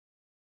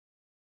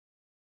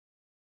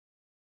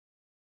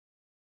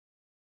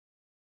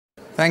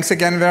Thanks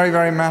again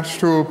very much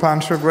to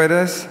Pancho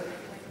Guedes.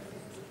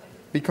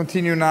 We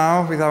continue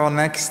now with our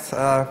next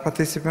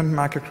participant,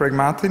 Michael Craig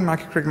Martin.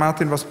 Michael Craig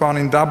Martin was born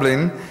in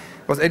Dublin,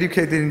 was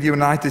educated in the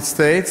United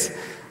States.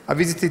 I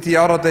visited the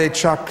other day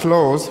Chuck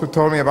Close, who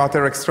told me about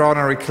their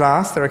extraordinary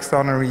class, their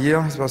extraordinary year.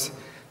 It was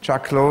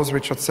Chuck Close,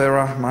 Richard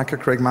Serra, Michael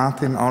Craig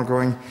Martin, all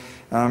going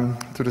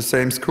to the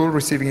same school,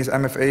 receiving his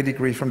MFA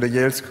degree from the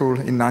Yale School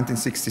in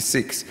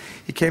 1966.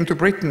 He came to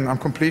Britain on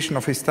completion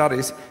of his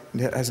studies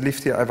and has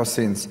lived here ever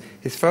since.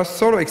 His first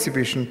solo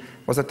exhibition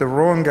was at the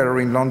Rowan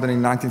Gallery in London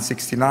in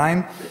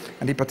 1969,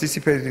 and he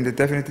participated in the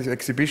definitive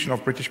exhibition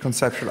of British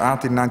conceptual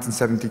art in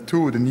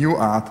 1972, the New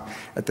Art,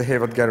 at the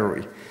Hayward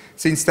Gallery.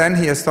 Since then,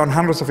 he has done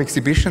hundreds of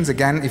exhibitions.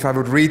 Again, if I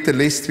would read the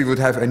list, we would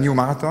have a new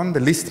marathon, the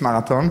List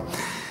Marathon.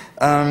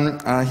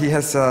 He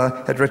has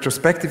had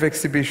retrospective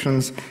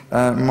exhibitions,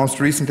 most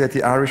recently at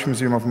the Irish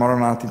Museum of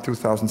Modern Art in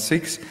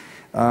 2006.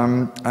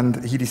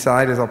 And he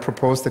decided or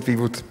proposed that we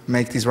would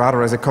make this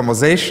rather as a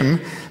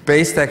conversation,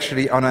 based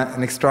actually on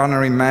an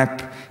extraordinary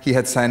map he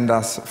had sent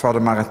us for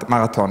the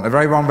marathon. A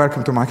very warm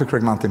welcome to Michael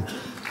Craig Martin.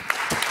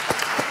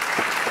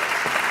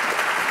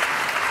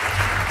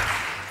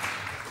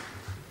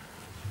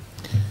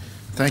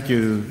 Thank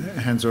you,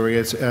 Hans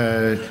Ulrich.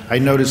 I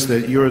noticed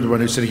that you're the one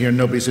who's sitting here and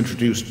nobody's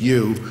introduced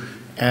you.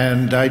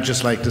 And I'd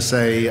just like to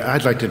say,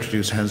 I'd like to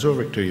introduce Hans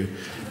Ulrich to you,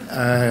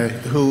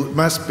 who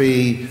must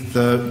be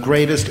the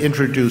greatest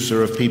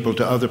introducer of people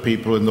to other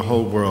people in the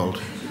whole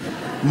world.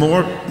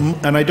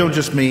 And I don't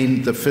just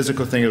mean the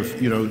physical thing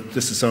of, you know,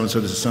 this is so-and-so,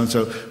 this is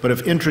so-and-so, but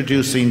of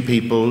introducing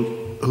people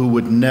who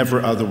would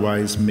never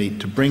otherwise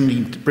meet, to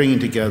bringing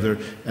together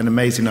an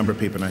amazing number of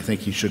people. And I think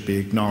he should be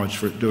acknowledged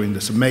for doing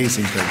this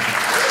amazing thing.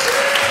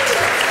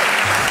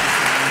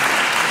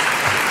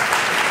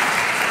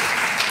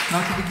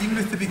 Now, to begin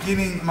with the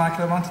beginning,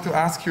 Michael, I wanted to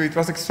ask you, it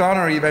was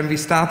extraordinary when we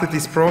started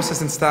this process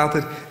and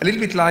started a little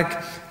bit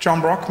like John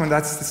Brockman.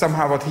 That's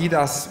somehow what he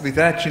does with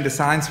Edge in the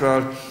science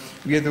world.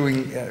 We are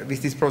doing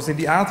with this process in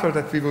the art world,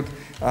 that we would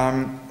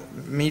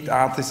meet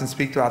artists and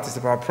speak to artists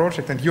about our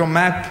project. And your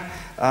map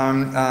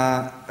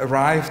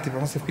arrived, it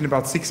must have been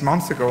about 6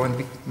 months ago, and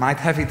we might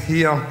have it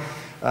here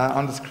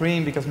on the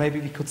screen, because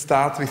maybe we could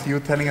start with you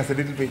telling us a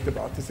little bit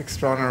about this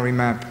extraordinary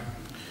map.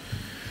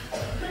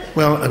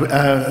 Well,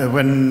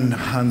 when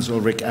Hans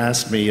Ulrich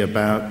asked me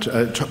about,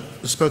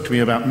 spoke to me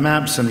about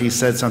maps, and he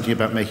said something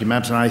about making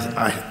maps, and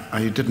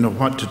I didn't know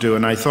what to do,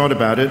 and I thought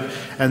about it,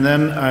 and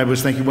then I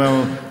was thinking,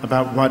 well,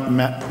 about what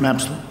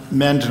maps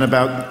meant and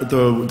about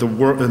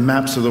the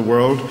maps of the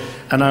world,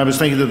 and I was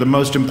thinking that the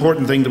most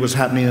important thing that was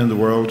happening in the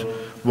world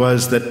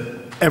was that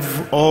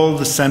all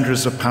the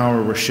centers of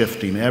power were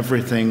shifting.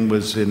 Everything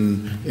was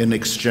in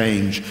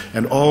exchange,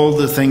 and all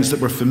the things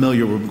that were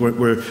familiar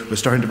were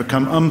starting to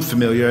become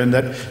unfamiliar, and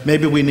that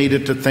maybe we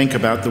needed to think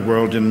about the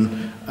world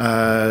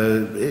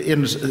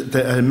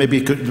maybe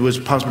it was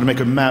possible to make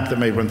a map that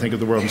made one think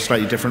of the world in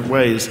slightly different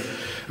ways.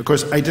 Of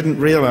course, I didn't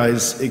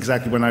realize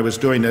exactly when I was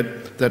doing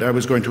it that I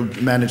was going to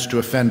manage to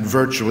offend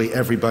virtually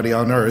everybody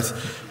on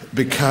Earth.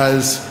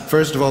 Because,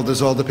 first of all,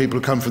 there's all the people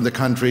who come from the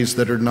countries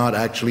that are not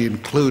actually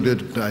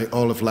included,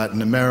 all of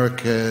Latin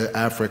America,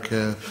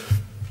 Africa.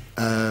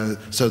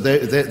 So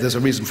there's a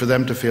reason for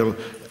them to feel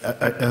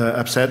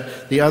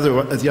upset. The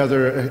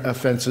other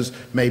offenses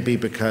may be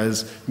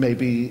because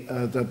maybe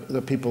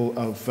the people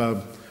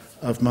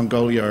of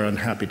Mongolia are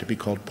unhappy to be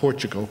called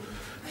Portugal,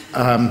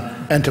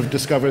 and to have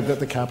discovered that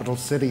the capital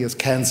city is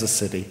Kansas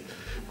City.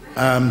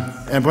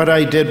 And what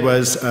I did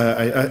was,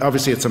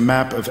 obviously it's a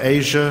map of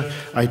Asia.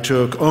 I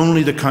took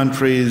only the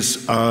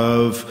countries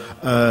of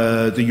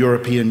the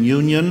European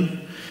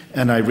Union,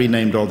 and I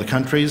renamed all the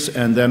countries.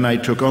 And then I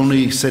took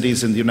only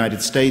cities in the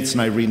United States,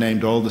 and I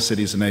renamed all the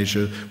cities in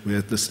Asia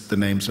with the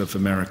names of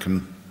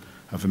American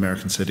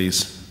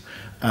cities.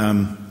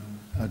 I'll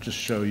just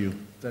show you.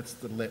 That's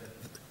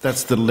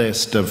the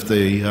list of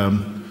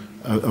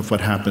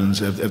what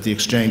happens of the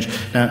exchange.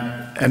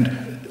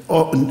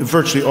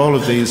 Virtually all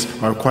of these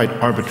are quite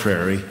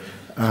arbitrary.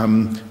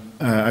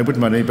 I wouldn't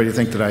want anybody to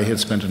think that I had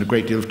spent a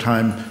great deal of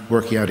time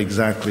working out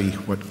exactly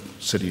what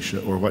city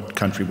or what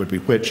country would be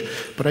which,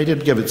 but I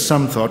did give it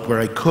some thought where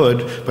I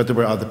could, but there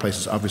were other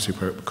places obviously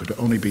where it could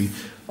only be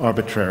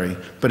arbitrary.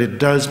 But it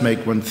does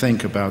make one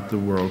think about the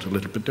world a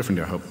little bit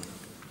differently, I hope.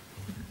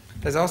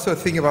 There's also a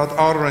thing about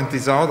order and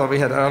disorder. We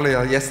had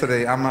earlier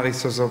yesterday Anne-Marie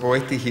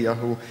Boetti here,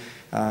 who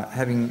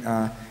having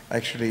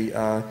actually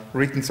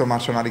written so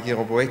much on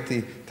Alighiero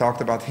Boetti,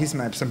 talked about his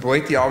maps, and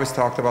Boetti always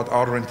talked about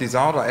order and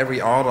disorder. Every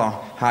order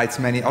hides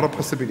many other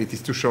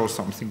possibilities to show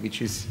something,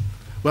 which is...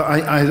 Well,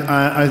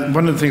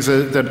 one of the things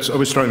that's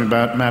always striking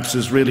about maps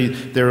is really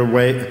they're a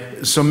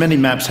way, so many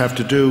maps have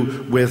to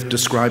do with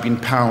describing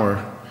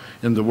power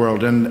in the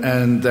world,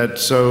 and that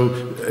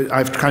so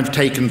I've kind of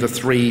taken the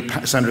three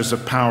centers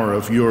of power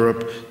of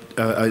Europe,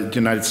 the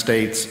United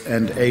States,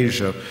 and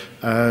Asia.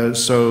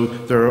 So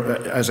there are,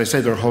 as I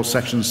say, there are whole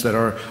sections that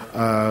are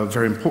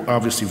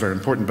obviously very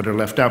important, but are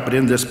left out. But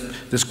in this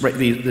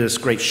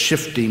great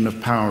shifting of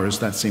powers,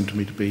 that seemed to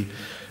me to be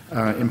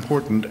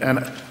important.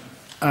 And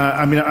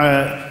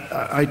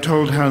I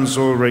told Hans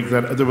Ulrich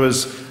that there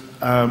was,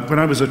 when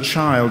I was a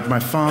child, my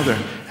father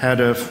had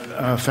a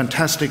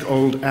fantastic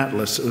old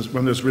atlas. It was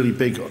one of those really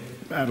big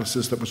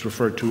atlases that was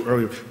referred to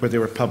earlier, where they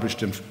were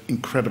published in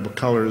incredible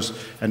colors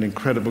and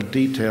incredible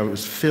detail. It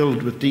was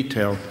filled with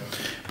detail.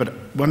 But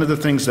one of the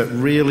things that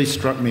really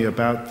struck me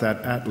about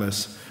that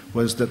atlas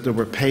was that there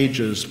were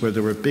pages where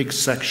there were big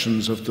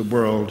sections of the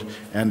world,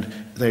 and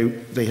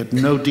they had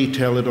no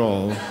detail at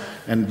all,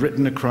 and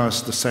written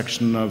across the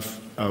section of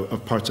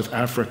parts of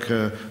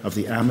Africa, of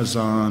the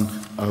Amazon,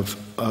 of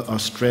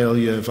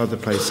Australia, of other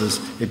places,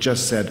 it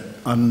just said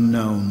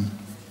unknown.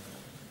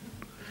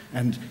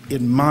 And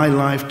in my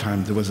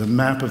lifetime, there was a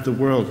map of the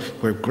world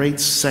where great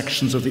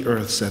sections of the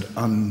earth said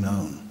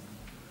unknown.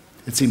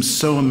 It seems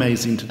so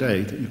amazing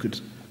today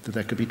that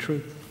that could be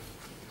true.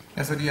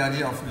 Yeah, so the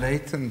idea of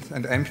latent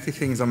and empty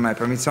things on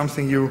map. I mean,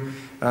 something you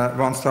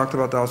once talked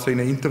about also in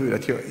an interview,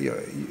 that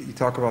you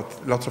talk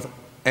about lots of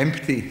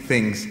empty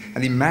things,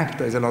 and in map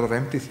there is a lot of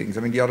empty things.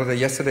 I mean,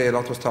 yesterday a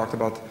lot was talked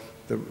about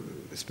the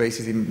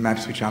spaces in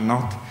maps which are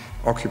not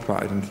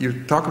occupied, and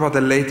you talk about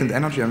the latent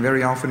energy, and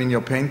very often in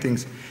your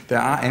paintings there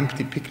are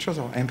empty pictures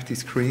or empty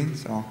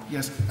screens. Or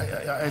yes,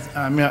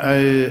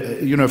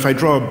 if I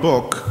draw a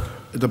book,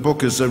 the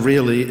book is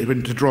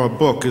to draw a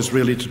book is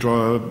really to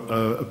draw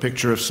a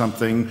picture of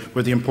something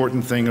where the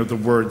important thing are the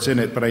words in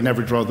it, but I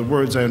never draw the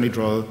words, I only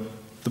draw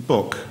the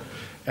book.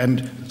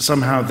 And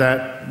somehow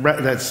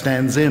that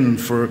stands in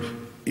for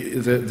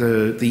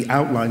the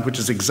outline, which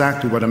is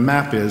exactly what a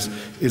map is.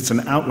 It's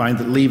an outline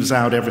that leaves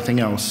out everything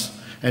else.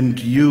 And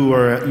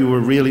you're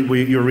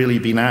really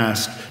being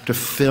asked to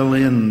fill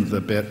in the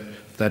bit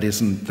that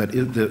isn't,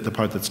 the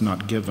part that's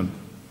not given.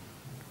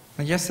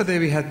 And yesterday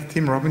we had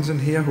Tim Robinson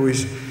here, who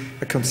is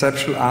a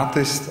conceptual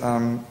artist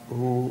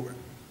who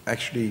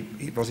actually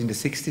was in the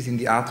 60s in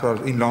the art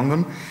world in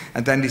London,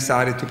 and then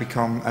decided to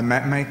become a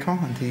map maker,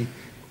 and he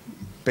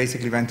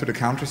basically went to the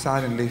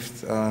countryside and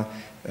lived,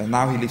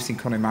 now he lives in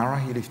Connemara.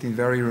 He lived in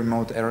very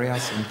remote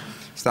areas and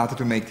started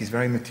to make these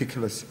very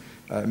meticulous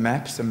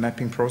maps and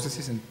mapping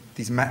processes, and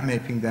this map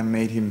mapping then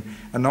made him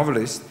a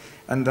novelist.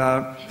 And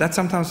that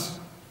sometimes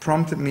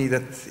prompted me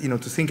to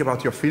think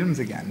about your films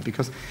again,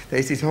 because there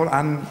is this whole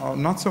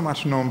not so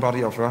much known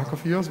body of work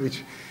of yours,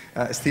 which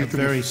still a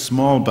very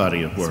small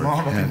body of work.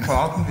 Small but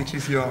important, which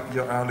is your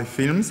early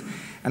films.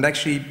 And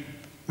actually,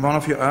 one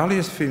of your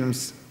earliest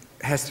films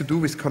has to do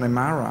with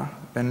Connemara,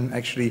 when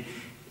actually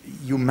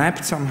you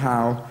mapped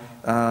somehow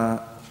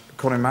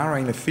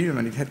Connemara in a film,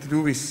 and it had to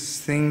do with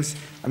things.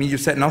 I mean, you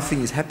said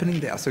nothing is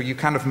happening there, so you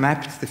kind of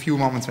mapped the few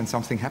moments when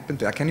something happened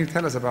there. Can you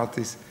tell us about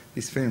this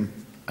film?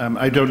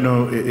 I don't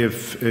know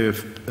if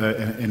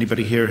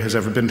anybody here has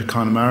ever been to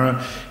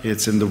Connemara.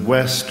 It's in the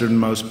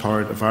westernmost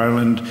part of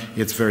Ireland.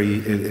 It's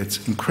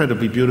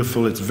incredibly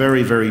beautiful. It's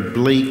very, very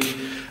bleak.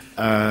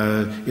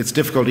 It's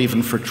difficult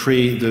even for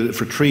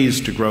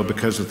trees to grow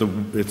because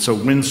it's so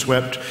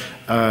windswept.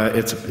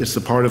 It's the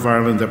part of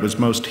Ireland that was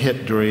most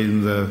hit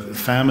during the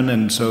famine,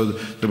 and so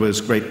there was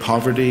great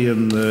poverty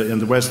in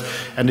the west.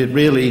 And it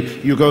really,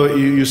 the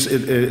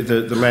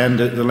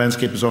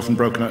landscape is often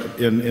broken up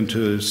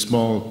into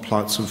small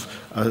plots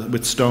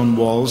with stone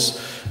walls.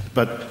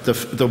 But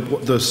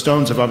the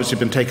stones have obviously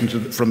been taken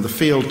from the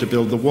field to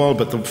build the wall,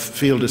 but the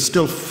field is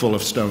still full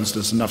of stones.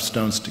 There's enough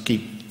stones to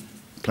keep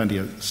plenty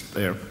of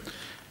there.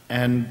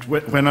 And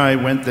when I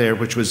went there,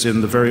 which was in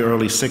the very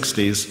early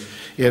 60s,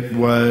 it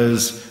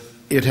was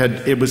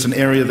an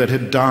area that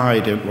had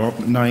died.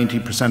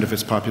 90% of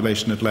its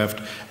population had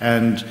left,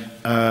 and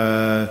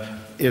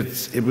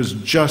it was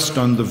just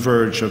on the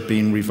verge of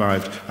being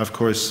revived. Of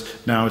course,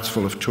 now it's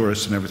full of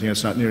tourists and everything.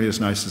 It's not nearly as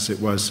nice as it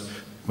was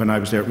when I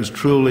was there. It was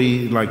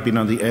truly like being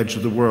on the edge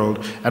of the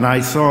world. And I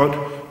thought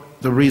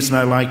the reason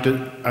I liked it,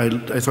 I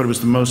thought it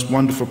was the most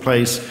wonderful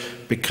place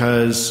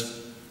because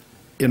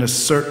in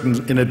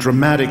a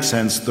dramatic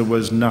sense, there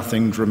was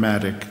nothing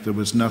dramatic. There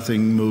was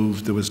nothing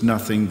moved. There was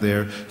nothing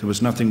there. There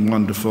was nothing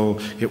wonderful.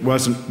 It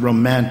wasn't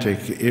romantic.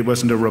 It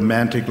wasn't a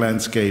romantic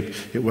landscape.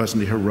 It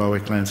wasn't a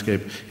heroic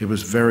landscape. It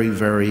was very,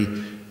 very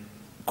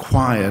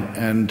quiet.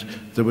 And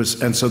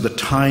so the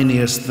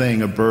tiniest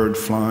thing, a bird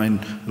flying,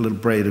 a little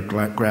blade of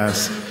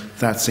grass,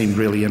 that seemed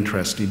really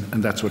interesting.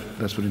 And that's what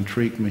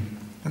intrigued me.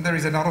 And there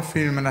is another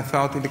film, and I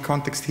thought in the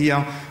context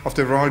here of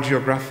the Royal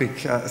Geographic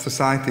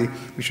Society,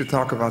 we should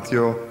talk about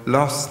your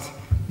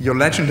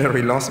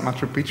legendary Lost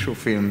Machu Picchu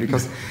film,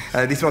 because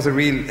this was a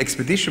real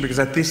expedition, because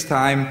at this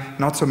time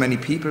not so many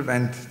people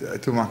went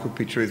to Machu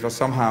Picchu. It was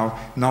somehow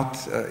not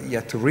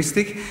yet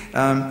touristic,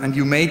 and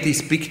you made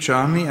this big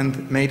journey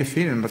and made a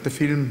film, but the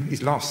film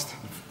is lost.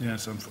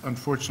 Yes,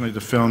 unfortunately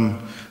the film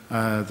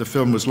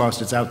was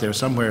lost. It's out there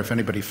somewhere. If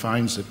anybody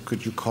finds it,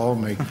 could you call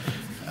me?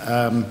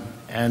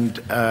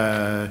 And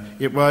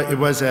it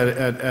was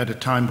at a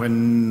time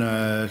when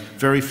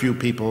very few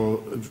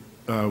people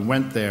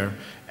went there,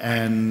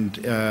 and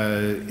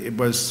it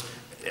was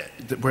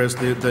whereas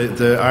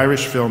the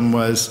Irish film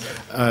was,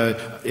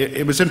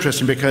 it was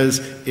interesting because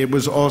it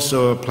was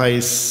also a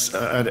place,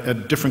 a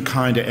different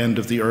kind of end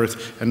of the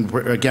earth, and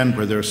where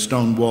there are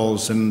stone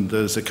walls, and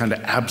there's a kind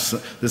of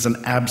there's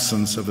an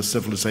absence of a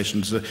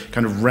civilization, there's a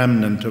kind of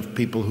remnant of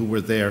people who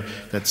were there.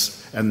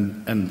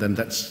 And then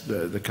that's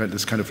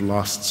this kind of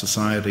lost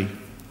society.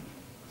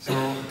 So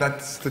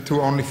that's the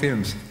two only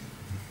films.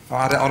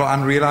 Are there other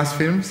unrealized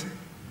films?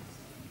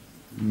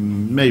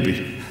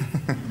 Maybe.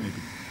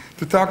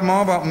 To talk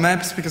more about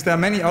maps, because there are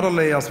many other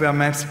layers where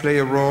maps play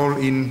a role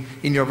in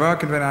your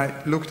work, and when I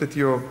looked at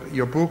your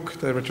book,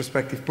 the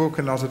retrospective book,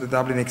 and also the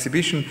Dublin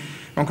exhibition,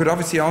 one could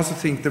obviously also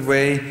think the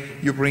way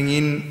you bring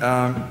in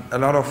a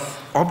lot of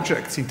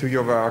objects into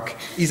your work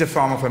is a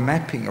form of a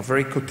mapping of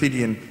very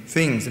quotidian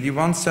things. And you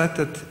once said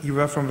that you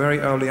were from very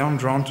early on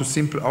drawn to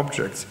simple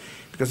objects,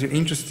 because you're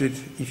interested,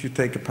 if you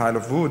take a pile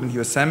of wood and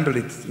you assemble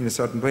it in a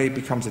certain way, it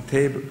becomes a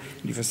table.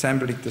 And if you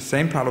assemble it the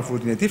same pile of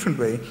wood in a different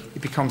way,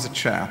 it becomes a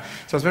chair.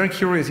 So I was very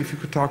curious if you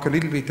could talk a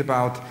little bit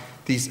about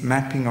this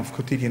mapping of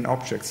quotidian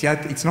objects.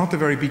 Yet it's not a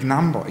very big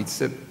number.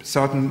 It's a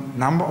certain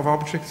number of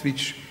objects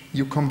which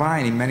you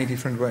combine in many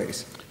different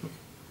ways.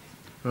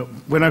 Well,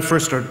 when I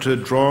first started to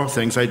draw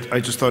things, I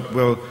just thought,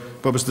 well,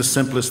 what was the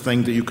simplest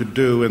thing that you could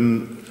do?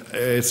 And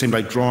it seemed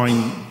like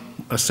drawing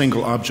a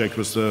single object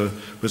was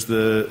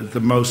the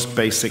most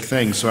basic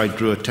thing. So I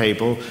drew a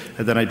table,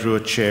 and then I drew a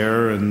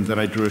chair, and then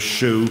I drew a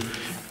shoe.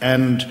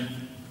 And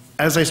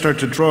as I started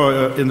to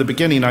draw, in the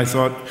beginning, I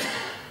thought,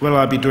 well,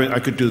 I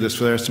could do this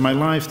for the rest of my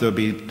life. There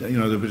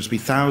would just be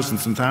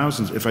thousands and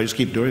thousands. If I just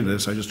keep doing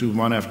this, I just do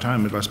one at a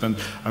time.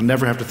 I'll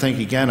never have to think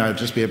again. I'll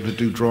just be able to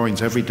do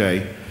drawings every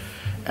day.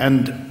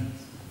 And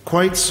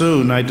quite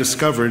soon, I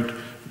discovered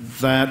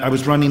that I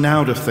was running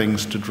out of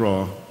things to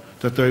draw,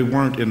 that they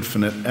weren't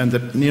infinite, and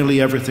that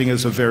nearly everything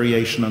is a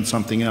variation on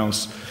something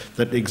else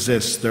that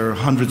exists. There are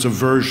hundreds of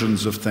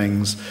versions of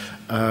things,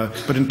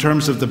 but in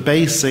terms of the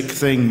basic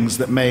things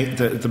that make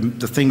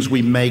the things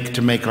we make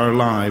to make our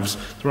lives,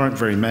 there aren't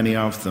very many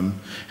of them.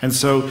 And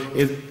so,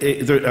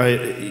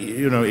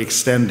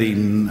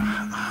 extending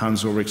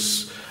Hans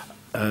Ulrich's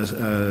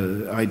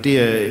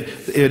idea,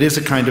 it is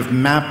a kind of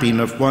mapping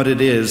of what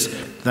it is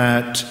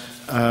that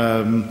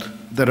are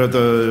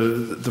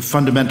the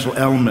fundamental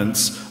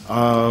elements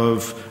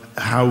of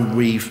how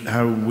we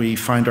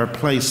find our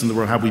place in the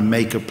world, how we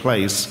make a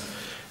place.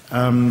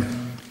 And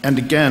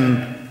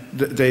again,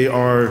 they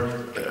are.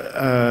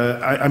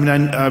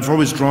 I've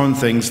always drawn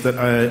things that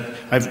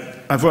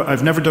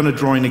I've never done a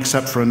drawing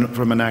except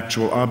from an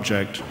actual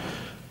object,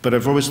 but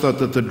I've always thought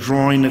that the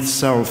drawing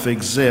itself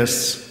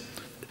exists.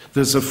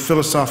 There's a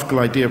philosophical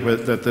idea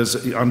that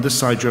there's, on this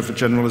side you have a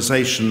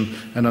generalization,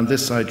 and on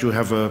this side you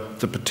have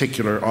the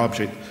particular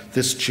object,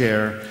 this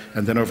chair,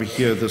 and then over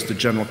here there's the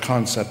general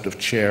concept of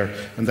chair,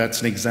 and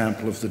that's an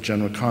example of the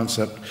general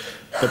concept.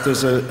 But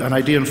there's an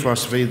idea in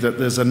philosophy that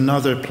there's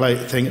another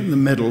thing in the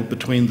middle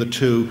between the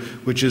two,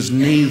 which is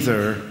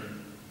neither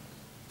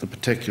the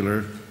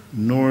particular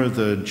nor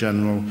the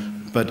general,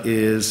 but that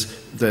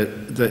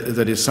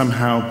is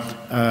somehow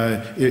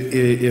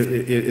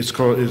it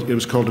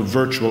was called a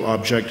virtual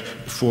object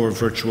before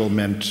virtual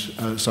meant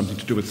something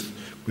to do with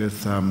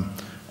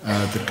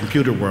the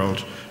computer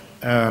world.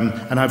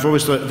 And I've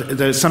always thought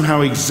that it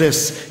somehow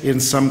exists in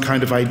some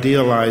kind of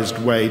idealized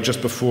way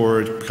just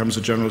before it becomes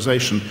a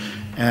generalization.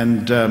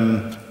 And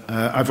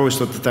I've always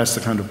thought that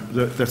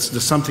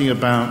there's something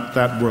about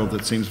that world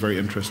that seems very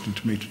interesting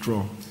to me to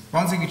draw.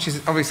 One thing which is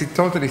obviously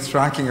totally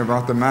striking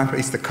about the map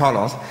is the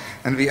colors.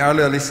 And we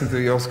earlier listened to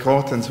Jos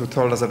Grotens, who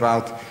told us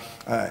about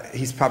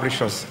his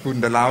publishers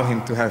wouldn't allow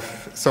him to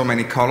have so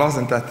many colors,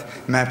 and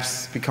that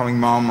maps becoming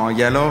more and more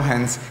yellow,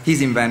 hence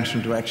his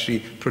invention to actually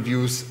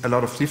produce a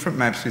lot of different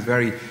maps with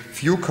very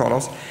few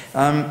colors.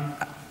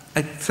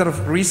 I sort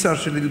of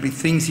researched a little bit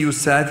things you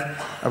said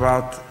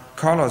about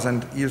colors,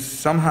 and you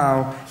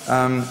somehow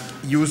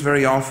use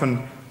very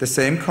often the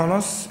same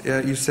colors.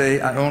 You say,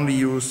 I only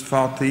use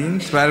 12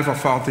 or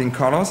 14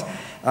 colors,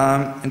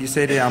 and you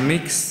say they are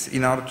mixed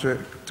in order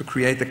to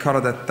create a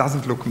color that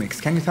doesn't look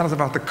mixed. Can you tell us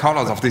about the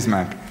colors of this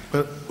map?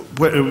 Well,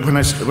 when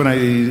I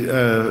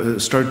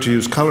started to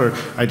use color,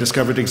 I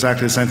discovered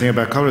exactly the same thing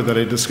about color that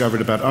I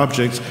discovered about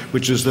objects,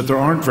 which is that there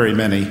aren't very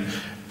many.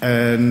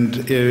 And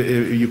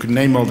you can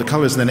name all the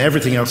colors, and then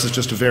everything else is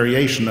just a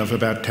variation of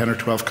about 10 or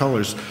 12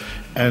 colors.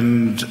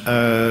 And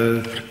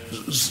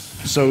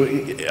so,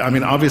 I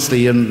mean,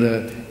 obviously in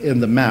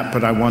the map,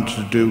 but I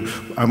wanted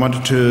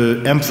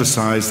to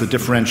emphasize the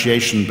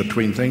differentiation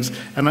between things.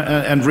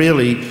 And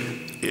really,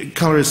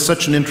 color is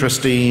such an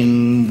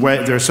interesting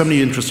way. There are so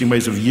many interesting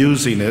ways of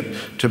using it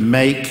to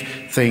make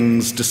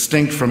things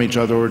distinct from each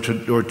other, or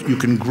you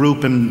can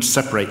group and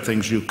separate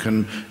things. You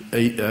can,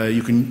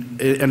 and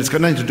it's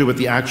got nothing to do with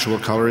the actual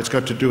color. It's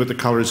got to do with the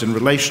colors in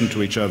relation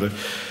to each other.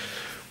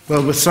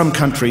 Well, with some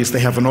countries, they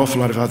have an awful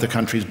lot of other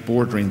countries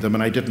bordering them,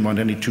 and I didn't want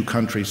any two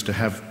countries to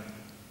have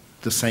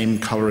the same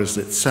color as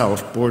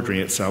itself, bordering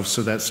itself,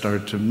 so that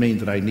started to mean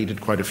that I needed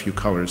quite a few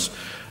colors.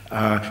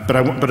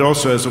 but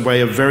also as a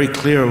way of very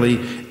clearly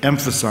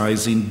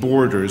emphasizing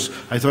borders.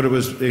 I thought it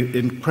was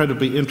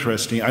incredibly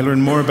interesting. I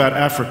learned more about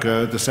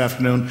Africa this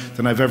afternoon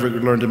than I've ever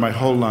learned in my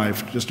whole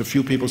life. Just a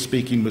few people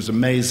speaking was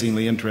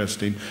amazingly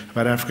interesting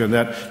about Africa.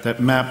 That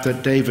map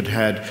that David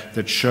had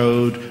that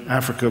showed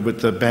Africa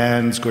with the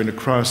bands going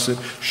across it,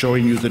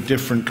 showing you the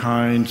different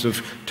kinds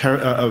of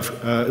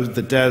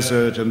the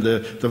desert and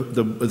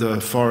the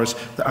forest.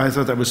 I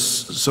thought that was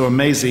so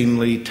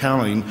amazingly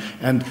telling.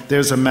 And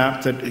there's a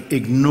map that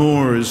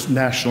ignores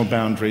national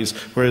boundaries,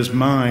 whereas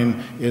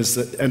mine is,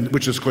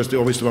 which is of course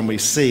always the one we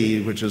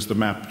see, which is the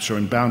map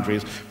showing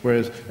boundaries.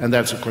 And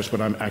that's of course what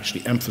I'm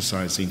actually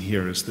emphasizing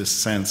here, is this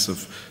sense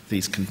of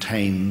these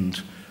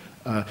contained,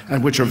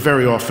 and which are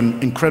very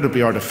often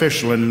incredibly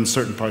artificial, and in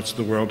certain parts of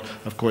the world,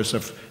 of course,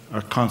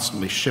 are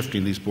constantly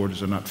shifting. These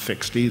borders are not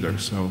fixed either.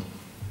 So,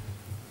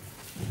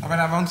 when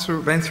I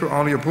went through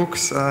all your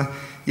books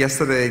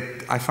yesterday,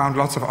 I found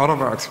lots of other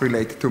works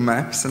related to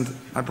maps, and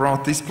I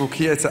brought this book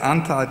here. It's an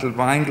untitled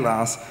wine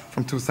glass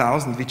from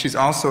 2000, which is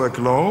also a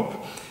globe.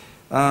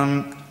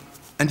 And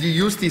you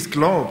use these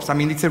globes. I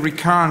mean, it's a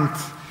recurrent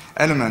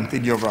element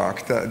in your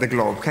work, the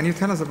globe. Can you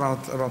tell us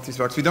about these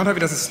works? We don't have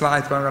it as a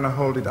slide, but I'm going to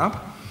hold it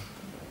up.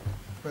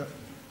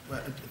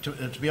 Well,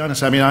 to be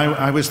honest, I mean,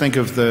 I always think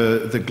of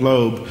the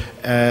globe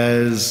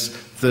as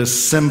the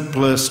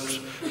simplest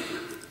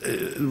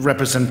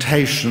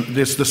representation.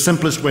 It's the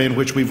simplest way in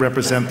which we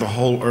represent the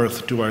whole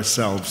Earth to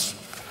ourselves,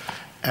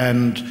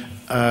 and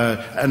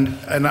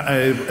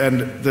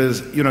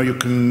there's, you know, you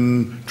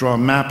can draw a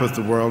map of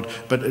the world,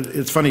 but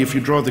it's funny, if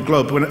you draw the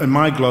globe. In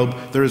my globe,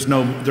 there are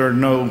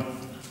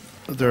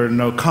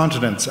no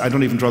continents. I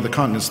don't even draw the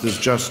continents. There's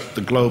just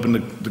the globe, and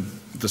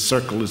the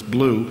circle is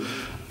blue.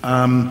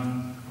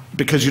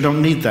 Because you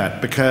don't need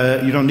that.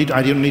 Because I don't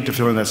need to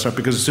fill in that stuff.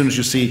 Because as soon as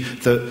you see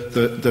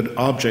the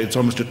object, it's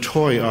almost a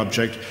toy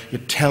object.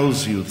 It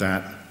tells you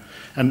that.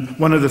 And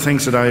one of the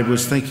things that I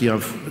was thinking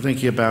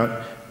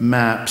about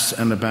maps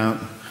and about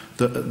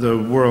the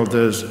world,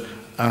 there's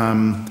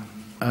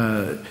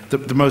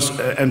the most,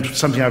 and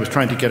something I was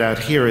trying to get at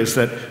here is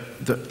that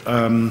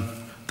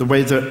the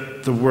way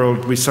that the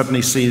world we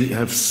suddenly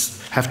have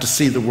to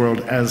see the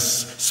world as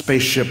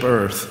spaceship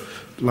Earth,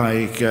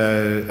 like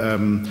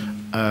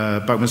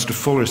Buckminster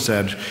Fuller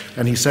said,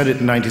 and he said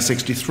it in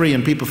 1963,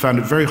 and people found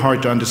it very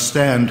hard to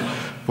understand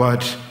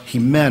what he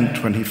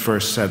meant when he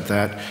first said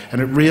that.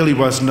 And it really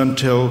wasn't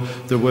until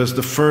there was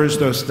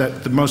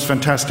the most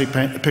fantastic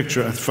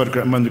picture, a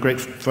photograph, one of the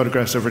great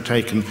photographs ever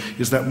taken,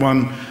 is that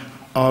one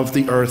of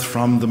the Earth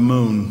from the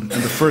moon. And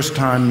the first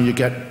time you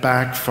get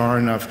back far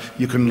enough,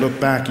 you can look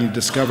back and you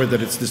discover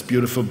that it's this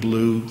beautiful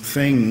blue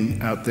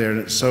thing out there. And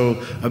it's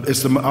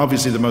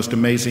obviously the most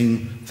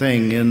amazing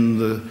thing in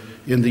the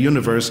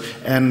universe.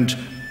 And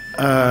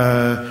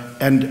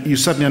you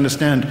suddenly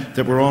understand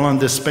that we're all on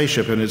this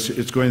spaceship, and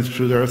it's going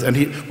through the Earth. And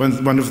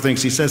one of the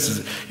things he says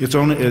is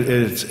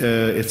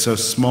it's so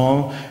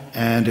small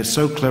and it's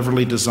so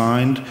cleverly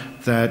designed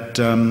that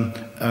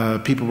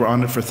people were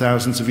on it for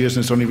thousands of years,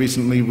 and it's only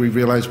recently we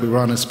realized we were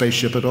on a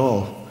spaceship at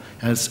all.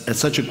 And it's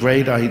such a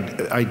great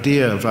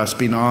idea of us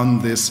being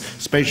on this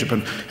spaceship,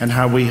 and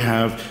how all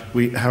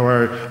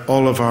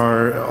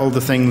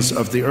the things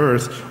of the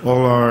Earth,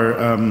 all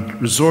our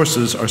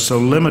resources are so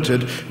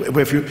limited.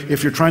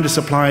 If you're trying to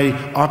supply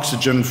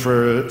oxygen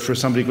for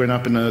somebody going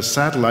up in a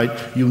satellite,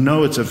 you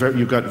know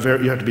you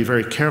have to be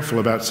very careful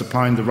about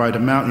supplying the right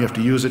amount. You have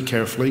to use it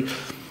carefully.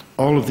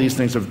 All of these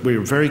things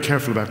we're very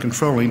careful about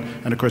controlling,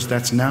 and of course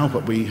that's now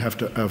what we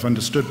have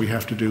understood we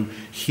have to do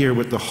here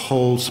with the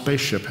whole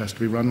spaceship. Has to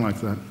be run like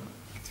that.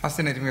 It's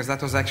fascinating because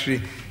that was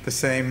actually the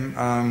same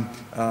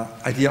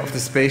idea of the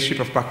spaceship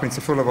of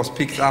Buckminster Fuller was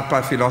picked up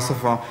by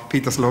philosopher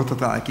Peter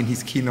Sloterdijk in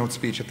his keynote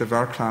speech at the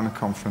World Climate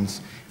Conference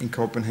in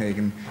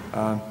Copenhagen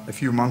a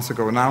few months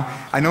ago. Now,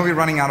 I know we're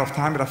running out of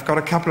time, but I've got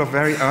a couple of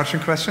very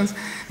urgent questions,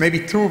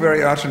 maybe two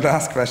very urgent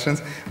last questions.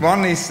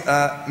 One is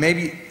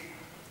maybe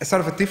a sort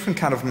of a different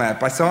kind of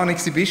map. I saw an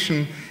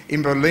exhibition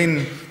in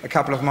Berlin a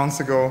couple of months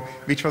ago,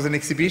 which was an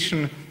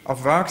exhibition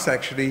of works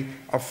actually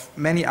of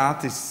many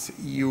artists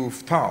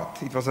you've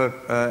taught. It was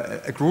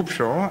a group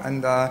show,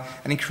 and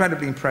an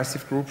incredibly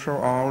impressive group show,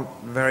 all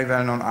very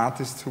well-known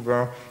artists who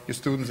were your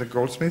students at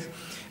Goldsmith.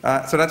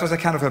 So that was a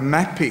kind of a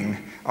mapping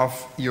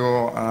of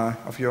your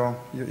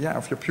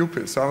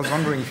pupils. So I was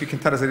wondering if you can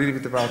tell us a little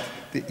bit about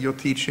your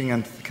teaching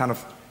and kind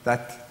of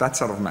that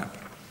sort of map.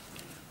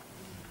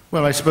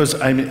 Well, I suppose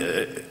one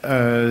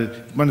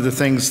of the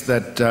things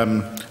that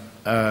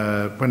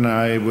when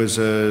I was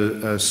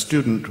a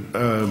student,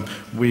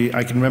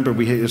 I can remember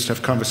we used to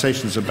have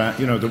conversations about,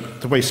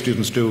 the way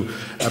students do,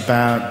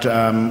 about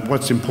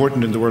what's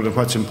important in the world and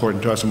what's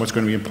important to us and what's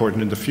going to be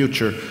important in the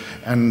future.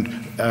 And,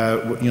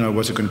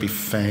 was it going to be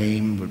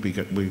fame? Would we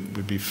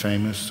be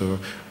famous? Or,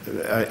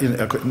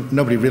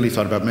 nobody really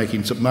thought about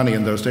making some money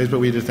in those days, but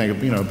we did think,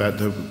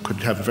 could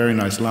have a very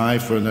nice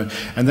life.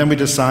 And then we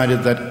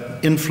decided that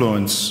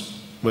influence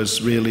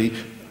was really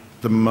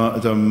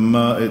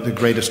the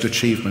greatest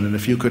achievement, and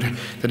if you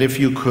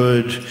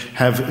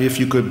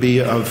could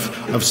be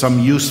of some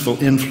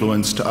useful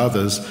influence to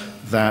others,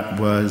 that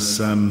was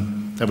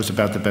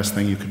about the best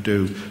thing you could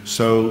do.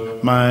 So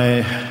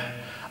my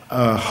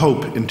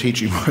hope in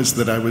teaching was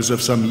that I was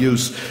of some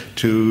use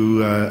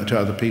to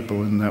other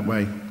people in that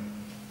way.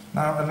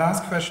 Now, a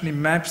last question.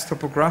 In maps,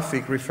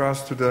 topographic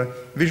refers to the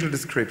visual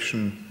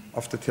description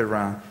of the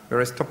terrain,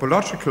 whereas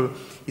topological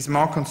is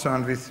more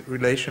concerned with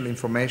relational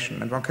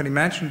information. And one can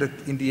imagine that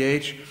in the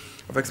age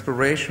of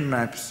exploration,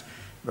 maps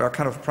were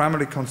kind of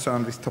primarily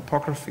concerned with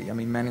topography. I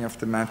mean, many of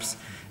the maps,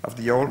 of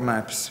the old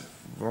maps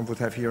one would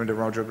have here in the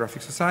Royal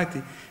Geographic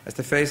Society, as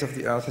the face of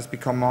the Earth has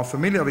become more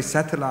familiar with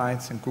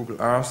satellites and Google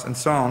Earth and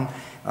so on,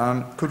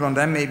 could one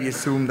then maybe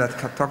assume that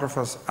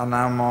cartographers are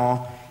now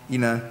more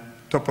in a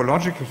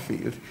topological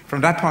field?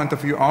 From that point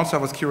of view, also,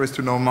 I was curious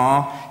to know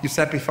more. You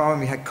said before when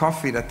we had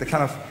coffee that the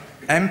kind of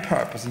end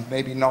purpose is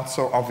maybe not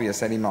so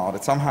obvious anymore,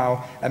 that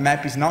somehow a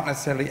map is not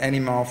necessarily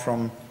anymore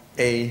from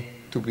A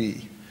to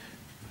B.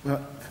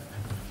 Well,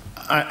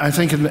 I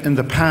think in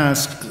the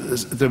past,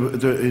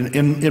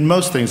 in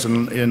most things,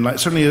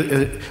 certainly,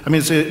 I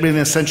mean, it's an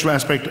essential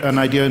aspect, an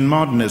idea in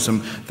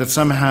modernism, that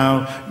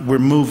somehow we're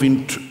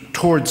moving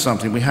towards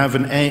something. We have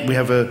an aim, we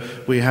have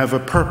a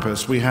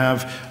purpose, we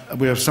have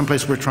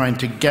someplace we're trying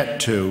to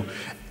get to.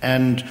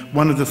 And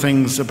one of the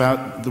things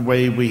about the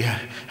way we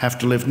have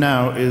to live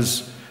now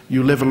is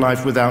you live a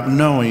life without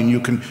knowing.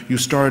 You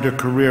start a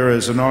career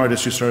as an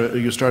artist,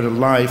 you start a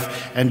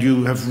life, and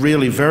you have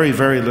really very,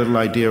 very little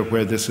idea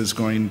where this is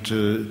going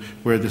to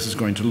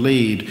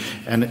lead.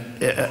 And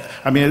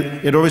I mean,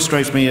 it always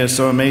strikes me as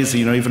so amazing.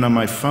 You know, even on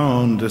my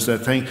phone, there's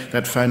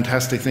that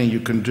fantastic thing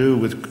you can do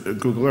with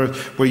Google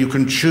Earth, where you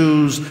can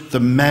choose the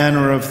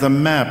manner of the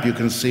map. You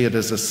can see it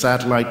as a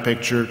satellite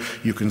picture.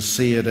 You can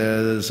see it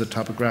as a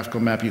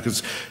topographical map.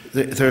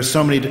 There are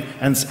so many,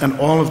 and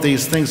all of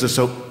these things are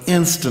so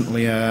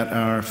instantly at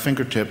our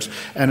fingertips,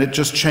 and it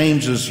just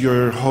changes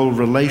your whole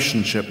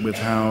relationship with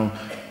how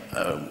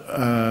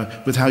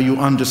you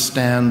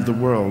understand the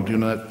world. You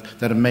know,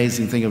 that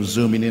amazing thing of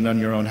zooming in on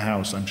your own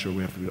house. I'm sure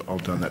we've all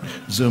done that.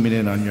 Zooming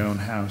in on your own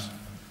house.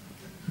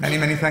 Many,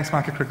 many thanks,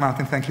 Michael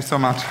Craig-Martin. Thank you so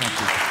much. Thank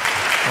you.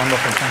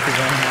 Wonderful. Thank you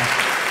very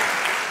much.